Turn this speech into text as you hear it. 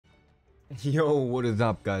Yo, what is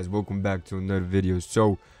up guys? Welcome back to another video.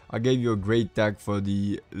 So I gave you a great deck for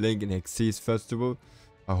the Link and Xyz festival.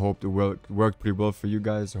 I hope it worked pretty well for you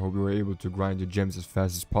guys. I hope you were able to grind the gems as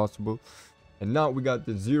fast as possible. And now we got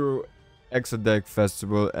the Zero Exa deck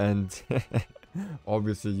festival, and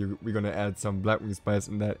obviously we're gonna add some Blackwing spice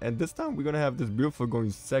in that. And this time we're gonna have this beautiful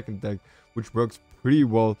going second deck, which works pretty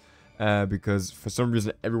well. Because for some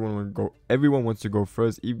reason everyone wants to go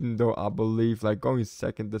first, even though I believe like going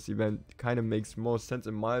second this event kind of makes more sense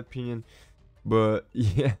in my opinion. But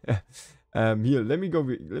yeah, here let me give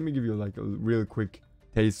you like a real quick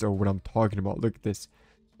taste of what I'm talking about. Look at this,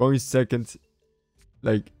 going second,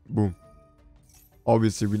 like boom.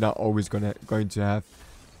 Obviously we're not always going to have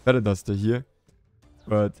Feather Duster here,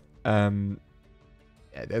 but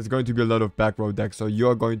yeah, there's going to be a lot of back row decks, so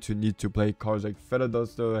you're going to need to play cards like Feather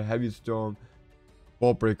Duster, Heavy Storm,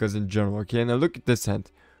 Ball Breakers in general. Okay, now look at this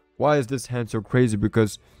hand. Why is this hand so crazy?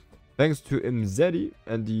 Because thanks to Mzedi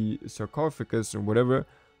and the Sarcophagus and whatever,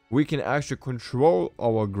 we can actually control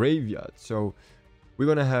our graveyard. So we're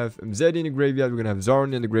gonna have Mzedi in the graveyard, we're gonna have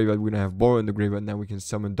Zarin in the graveyard, we're gonna have Boro in the graveyard, and then we can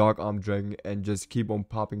summon Dark Arm Dragon and just keep on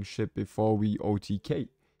popping shit before we OTK.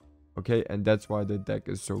 Okay, and that's why the deck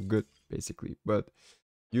is so good basically. But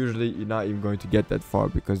usually you're not even going to get that far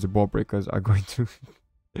because the ball breakers are going to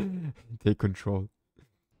take control.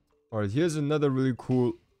 Alright, here's another really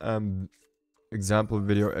cool example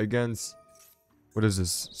video against, what is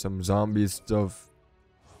this, some zombie stuff.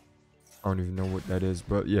 I don't even know what that is,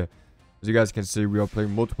 but yeah, as you guys can see, we are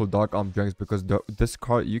playing multiple Dark Arm Dragons because this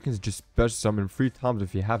card you can just special summon 3 times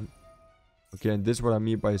if you haven't. Okay, and this is what I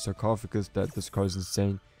mean by Sarcophagus, that this card is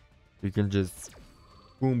insane. You can just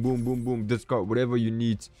boom, boom, boom, boom, discard whatever you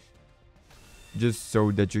need just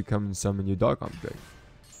so that you come and summon your Dark Arm Dragon.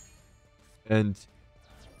 And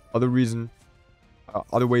other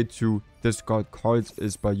way to discard cards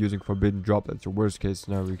is by using Forbidden Drop. That's your worst case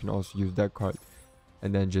scenario. You can also use that card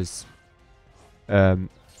and then just send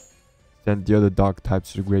the other dark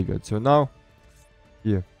types to the graveyard. So now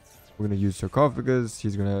here we're gonna use Sarcophagus.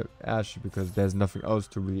 He's gonna Ash because there's nothing else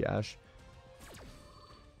to really Ash.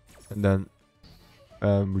 And then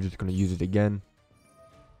we're just gonna use it again,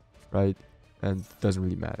 right? And it doesn't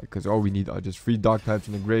really matter because all we need are just 3 dark types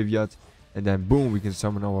in the graveyard, and then boom, we can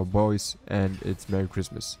summon our boys, and it's Merry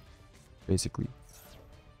Christmas basically,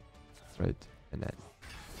 right? And then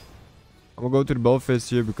I'm gonna go to the bell phase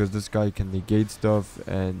here because this guy can negate stuff,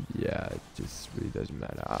 and yeah, it just really doesn't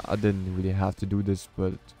matter. I didn't really have to do this,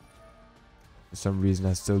 but for some reason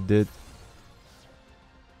I still did.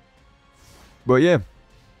 But yeah,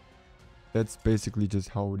 that's basically just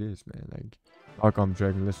how it is, man. Like, Dark Arm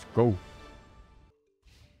Dragon, let's go.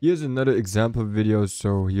 Here's another example video.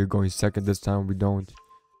 So you're going second this time. We don't.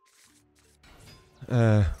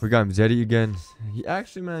 We got Mzedi again. He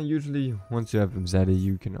actually, man, usually once you have Mzedi,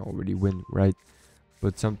 you can already win, right?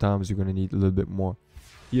 But sometimes you're gonna need a little bit more.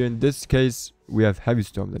 Here in this case, we have Heavy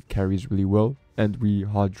Storm that carries really well, and we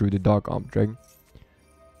hard drew the Dark Arm Dragon.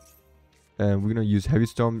 And we're gonna use Heavy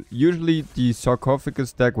Storm. Usually the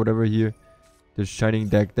Sarcophagus deck, whatever here, the Shining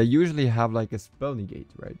deck, they usually have like a spell negate,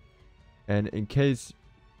 right? And in case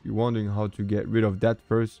you're wondering how to get rid of that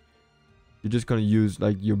first, you're just gonna use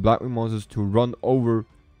like your Blackwing monsters to run over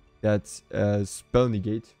that spell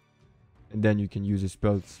negate, and then you can use the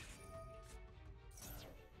spells.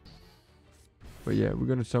 But yeah, we're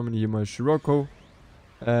gonna summon here my Scirocco.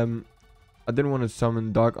 I didn't want to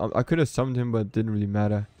summon Dark Arm. I could have summoned him, but it didn't really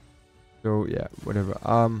matter. So yeah, whatever.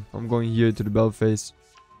 I'm going here to the bell phase.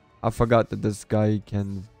 I forgot that this guy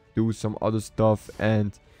can do some other stuff,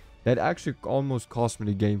 and that actually almost cost me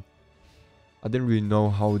the game. I didn't really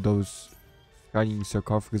know how those Shining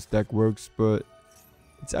Sarcophagus deck works, but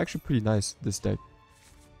it's actually pretty nice, this deck.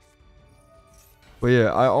 But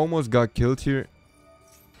yeah, I almost got killed here.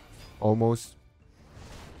 Almost.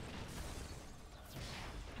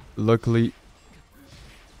 Luckily,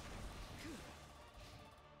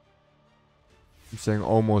 I'm saying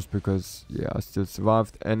almost because yeah, I still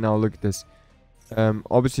survived. And now look at this.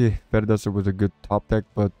 Obviously Feather Duster was a good top deck,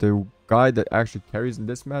 but the guy that actually carries in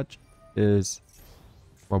this match is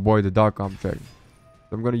my boy the Dark Arm Dragon.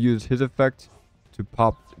 So I'm gonna use his effect to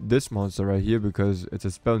pop this monster right here because it's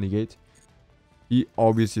a spell negate. He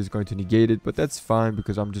obviously is going to negate it, but that's fine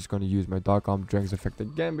because I'm just gonna use my Dark Arm Dragon's effect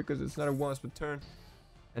again because it's not a once per turn.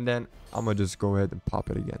 And then I'm gonna just go ahead and pop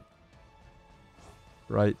it again,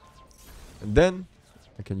 right? And then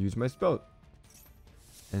I can use my spell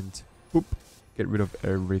and boop, get rid of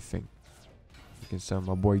everything. You can summon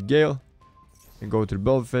my boy Gale and go to the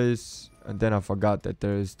bell phase. And then I forgot that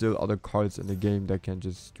there is still other cards in the game that can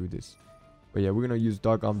just do this. But yeah, we're gonna use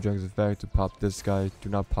Dark Arm Dragon's effect to pop this guy. Do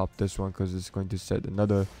not pop this one because it's going to set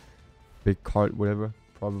another big card, whatever.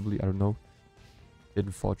 Probably, I don't know.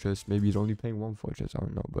 Hidden Fortress. Maybe he's only playing one fortress. I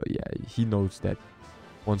don't know. But yeah, he knows that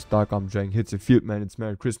once Dark Arm Dragon hits the field, man, it's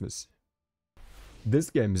Merry Christmas. This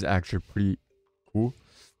game is actually pretty cool.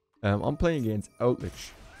 I'm playing against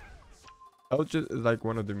Eldritch. Eldritch is like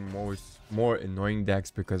one of the more annoying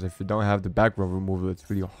decks because if you don't have the back row removal, it's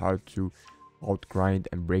really hard to outgrind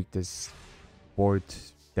and break this board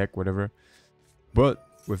deck, whatever. But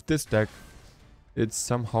with this deck, it's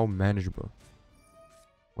somehow manageable.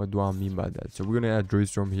 What do I mean by that? So we're gonna add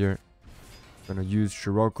Druidstorm here. I'm gonna use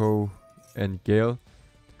Scirocco and Gale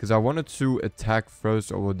because I wanted to attack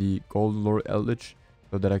first over the Golden Lord Eldritch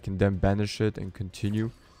so that I can then banish it and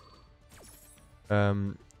continue.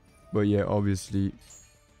 But yeah, obviously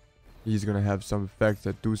he's gonna have some effects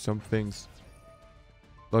that do some things.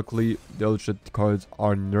 Luckily, the Eldritch cards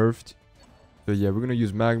are nerfed. So yeah, we're gonna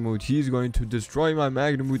use Magmood. He's going to destroy my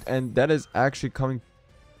Magmood, and that is actually coming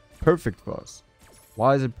perfect for us.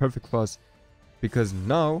 Why is it perfect for us? Because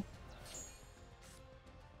now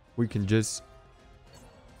we can just...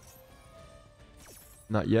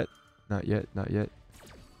 Not yet. Not yet. Not yet.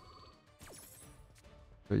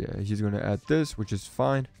 So yeah, he's gonna add this, which is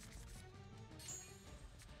fine.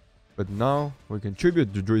 But now we can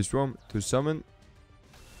tribute the Druidstorm to summon,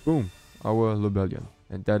 boom, our Lobelion.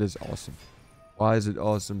 And that is awesome. Why is it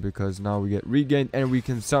awesome? Because now we get regained and we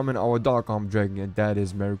can summon our Dark Arm Dragon, and that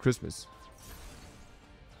is Merry Christmas.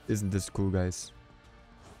 Isn't this cool, guys?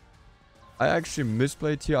 I actually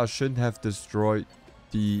misplayed here. I shouldn't have destroyed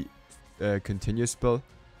the continuous spell.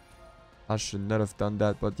 I should not have done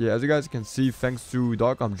that. But yeah, as you guys can see, thanks to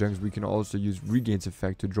Dark Arm Dragons, we can also use Regain's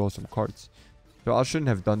effect to draw some cards. So I shouldn't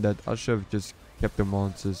have done that. I should have just kept the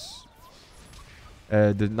monsters.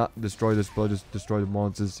 Did not destroy the spell, just destroy the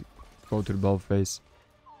monsters. Go to the bell phase.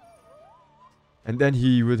 And then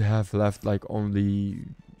he would have left like only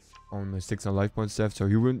 600 life points left. So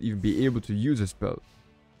he wouldn't even be able to use a spell.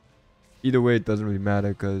 Either way, it doesn't really matter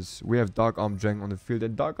because we have Dark Arm Dragon on the field.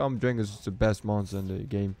 And Dark Arm Dragon is the best monster in the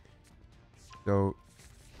game. So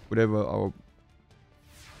whatever our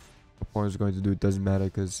opponent is going to do, it doesn't matter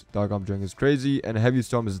because Dark Arm Dragon is crazy. And Heavy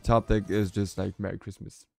Storm as a top deck is just like Merry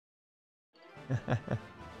Christmas.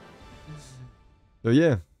 So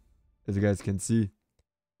yeah, as you guys can see,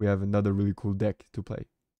 we have another really cool deck to play.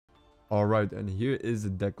 Alright, and here is the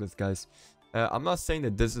deck list, guys. I'm not saying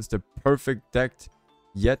that this is the perfect deck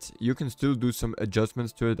yet. You can still do some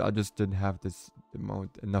adjustments to it. I just didn't have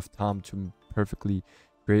enough time to perfectly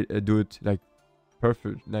do it like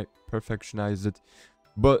perfectionize it.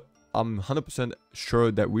 But I'm 100%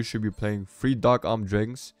 sure that we should be playing 3 Dark Arm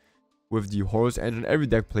Dragons with the Horus engine. Every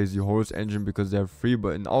deck plays the Horus engine because they're free, but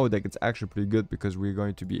in our deck it's actually pretty good because we're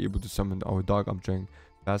going to be able to summon our Dark Arm Dragon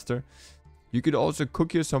faster. You could also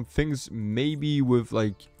cook here some things, maybe with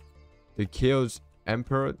like the Chaos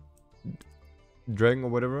Emperor Dragon or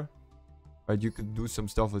whatever. Right, you could do some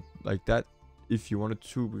stuff with, like that if you wanted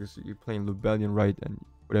to, because you're playing Lobelion, right, and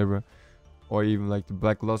whatever. Or even like the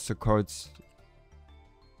Black Luster cards.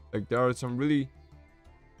 Like there are some really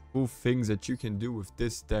cool things that you can do with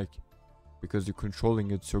this deck because you're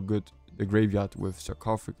controlling it so good. The graveyard with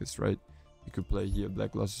Sarcophagus, right? You could play here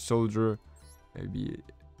Black Luster Soldier, maybe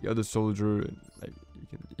the other soldier, and like you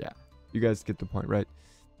can, yeah, you guys get the point, right?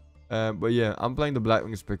 But yeah, I'm playing the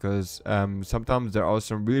Blackwings because sometimes there are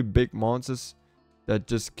some really big monsters that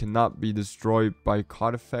just cannot be destroyed by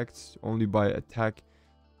card effects, only by attack,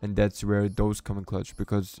 and that's where those come in clutch.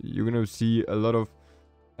 Because you're gonna see a lot of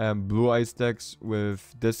blue ice decks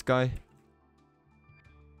with this guy.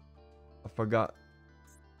 I forgot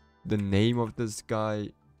the name of this guy.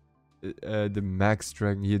 The Max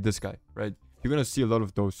Dragon here, this guy, right? You're gonna see a lot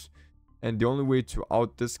of those, and the only way to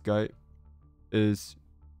out this guy is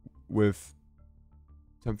with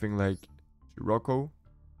something like Scirocco.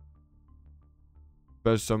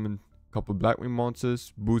 First summon a couple Blackwing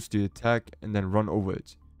monsters, boost the attack, and then run over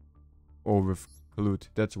it. Or with Collude.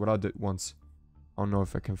 That's what I did once. I don't know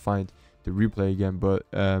if I can find the replay again, but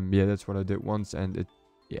yeah, that's what I did once, and it,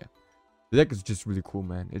 yeah, the deck is just really cool,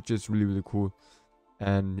 man. It's just really cool,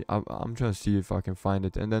 and I'm trying to see if I can find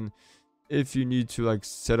it. And then if you need to like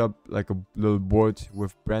set up like a little board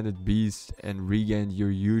with branded beasts and regain, you're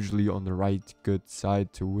usually on the right good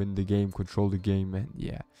side to win the game, control the game. And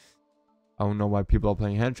yeah, I don't know why people are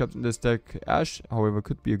playing hand traps in this deck. Ash, however,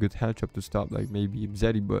 could be a good hand trap to stop, like maybe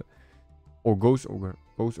Mzeti, but or Ghost Ogre.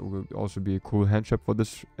 Ghost Ogre would also be a cool hand trap for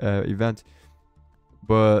this event.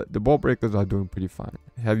 But the ball breakers are doing pretty fine.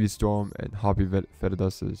 Heavy Storm and Harpy Feather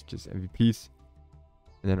Duster is just MVPs,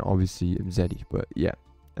 and then obviously Mzeti. But yeah,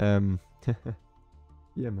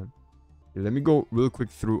 Yeah, man. Okay, let me go real quick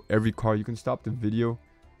through every card. You can stop the video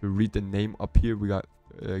to read the name up here. We got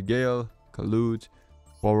Gale, Khalud,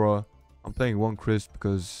 Bora. I'm playing one Chris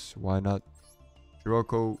because why not?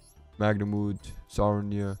 Shiroko, Magnamud,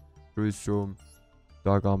 Saronia, Brewstrom,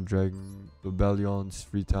 Dark Arm Dragon, Rebellions,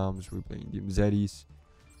 3 times. We're playing the Mzetis,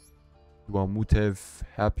 Mutev,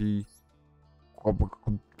 Happy,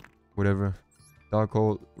 whatever.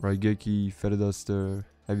 Darkhold, Raigeki, Feather Duster,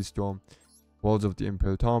 Heavy Storm, Walls of the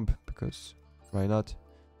Imperial Tomb, because why not?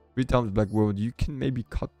 3 times Black World. You can maybe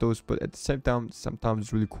cut those, but at the same time, sometimes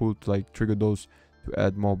it's really cool to like trigger those to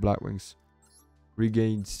add more Blackwings.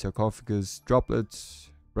 Regains, Sarcophagus,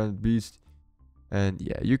 Droplets, Branded Beast, and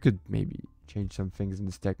yeah, you could maybe change some things in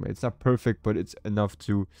this deck, man. It's not perfect, but it's enough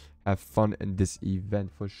to have fun in this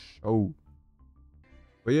event for sure.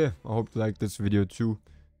 But yeah, I hope you like this video too.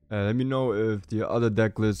 Let me know if the other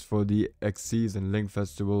deck lists for the XCs and Link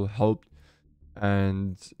Festival helped,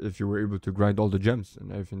 and if you were able to grind all the gems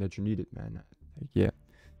and everything that you needed, man. Like, yeah.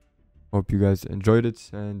 Hope you guys enjoyed it,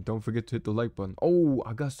 and don't forget to hit the like button. Oh,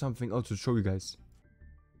 I got something else to show you guys.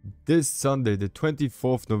 This Sunday, the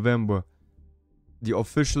 24th November, the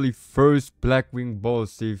officially first Blackwing ball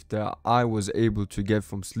sleeve that I was able to get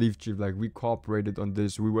from Sleeve Chief. Like, we cooperated on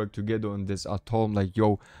this, we worked together on this. I told him like,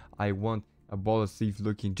 yo, I want a ball sleeve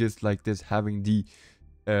looking just like this, having the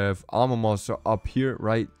armor monster up here,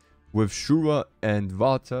 right, with Shura and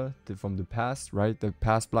Vata from the past, right, the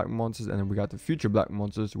past black monsters, and then we got the future black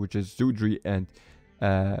monsters, which is Zudri and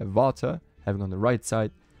Vata, having on the right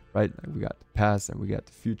side, right. Like, we got the past and we got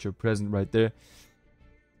the future present right there.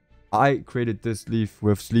 I created this sleeve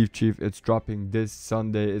with Sleeve Chief. It's dropping this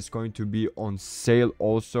Sunday. It's going to be on sale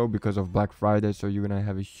also because of Black Friday, so you're gonna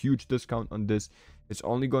have a huge discount on this. It's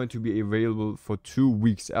only going to be available for 2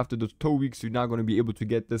 weeks. After those 2 weeks, you're not going to be able to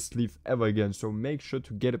get this sleeve ever again. So make sure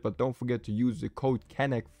to get it, but don't forget to use the code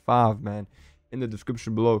KENNEC5, man. In the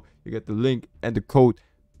description below, you get the link and the code.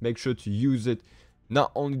 Make sure to use it.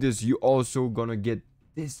 Not only this, you also gonna get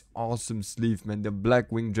this awesome sleeve, man. The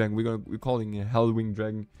Blackwing Dragon. We're calling it Hellwing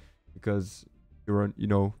Dragon because you're on, you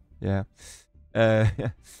know, yeah.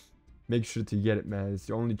 Make sure to get it, man. It's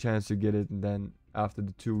the only chance to get it, and then after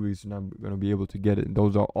the 2 weeks you're not gonna be able to get it. And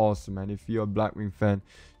those are awesome, man. If you're a Blackwing fan,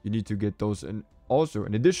 you need to get those. And also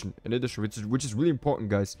in addition, which is really important,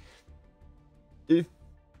 guys, if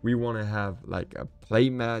we want to have like a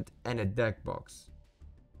playmat and a deck box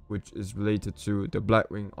which is related to the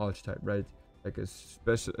Blackwing archetype, right, like a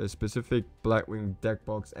specific Blackwing deck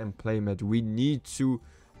box and playmat, we need to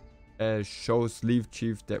show Sleeve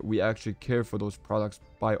Chief that we actually care for those products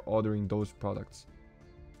by ordering those products.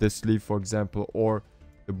 This sleeve, for example, or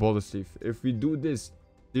the baller sleeve. If we do this,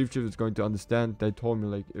 Sleeve Chief is going to understand. They told me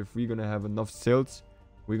like, if we're gonna have enough sales,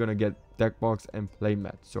 we're gonna get deck box and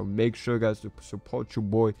playmat. So make sure, guys, to support your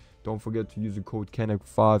boy. Don't forget to use the code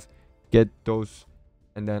KENNEC5. Get those,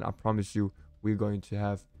 and then I promise you, we're going to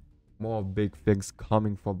have more big things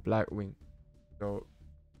coming for Blackwing. So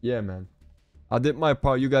yeah, man, I did my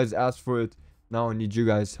part. You guys asked for it. Now I need you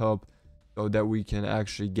guys' help so that we can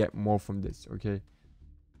actually get more from this. Okay,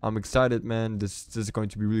 I'm excited, man. This is going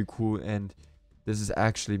to be really cool, and this is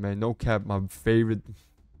actually, man, no cap, my favorite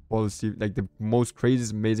ball sleeve, like the most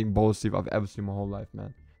craziest, amazing ball sleeve I've ever seen in my whole life,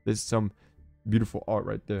 man. This is some beautiful art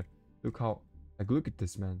right there. Look how, like, look at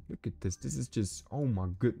this, man. Look at this. This is just, oh my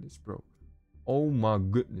goodness, bro. Oh my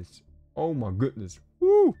goodness. Oh my goodness.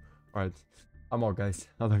 Woo! All right, I'm out, guys.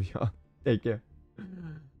 I love y'all. Take care.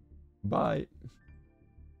 Bye.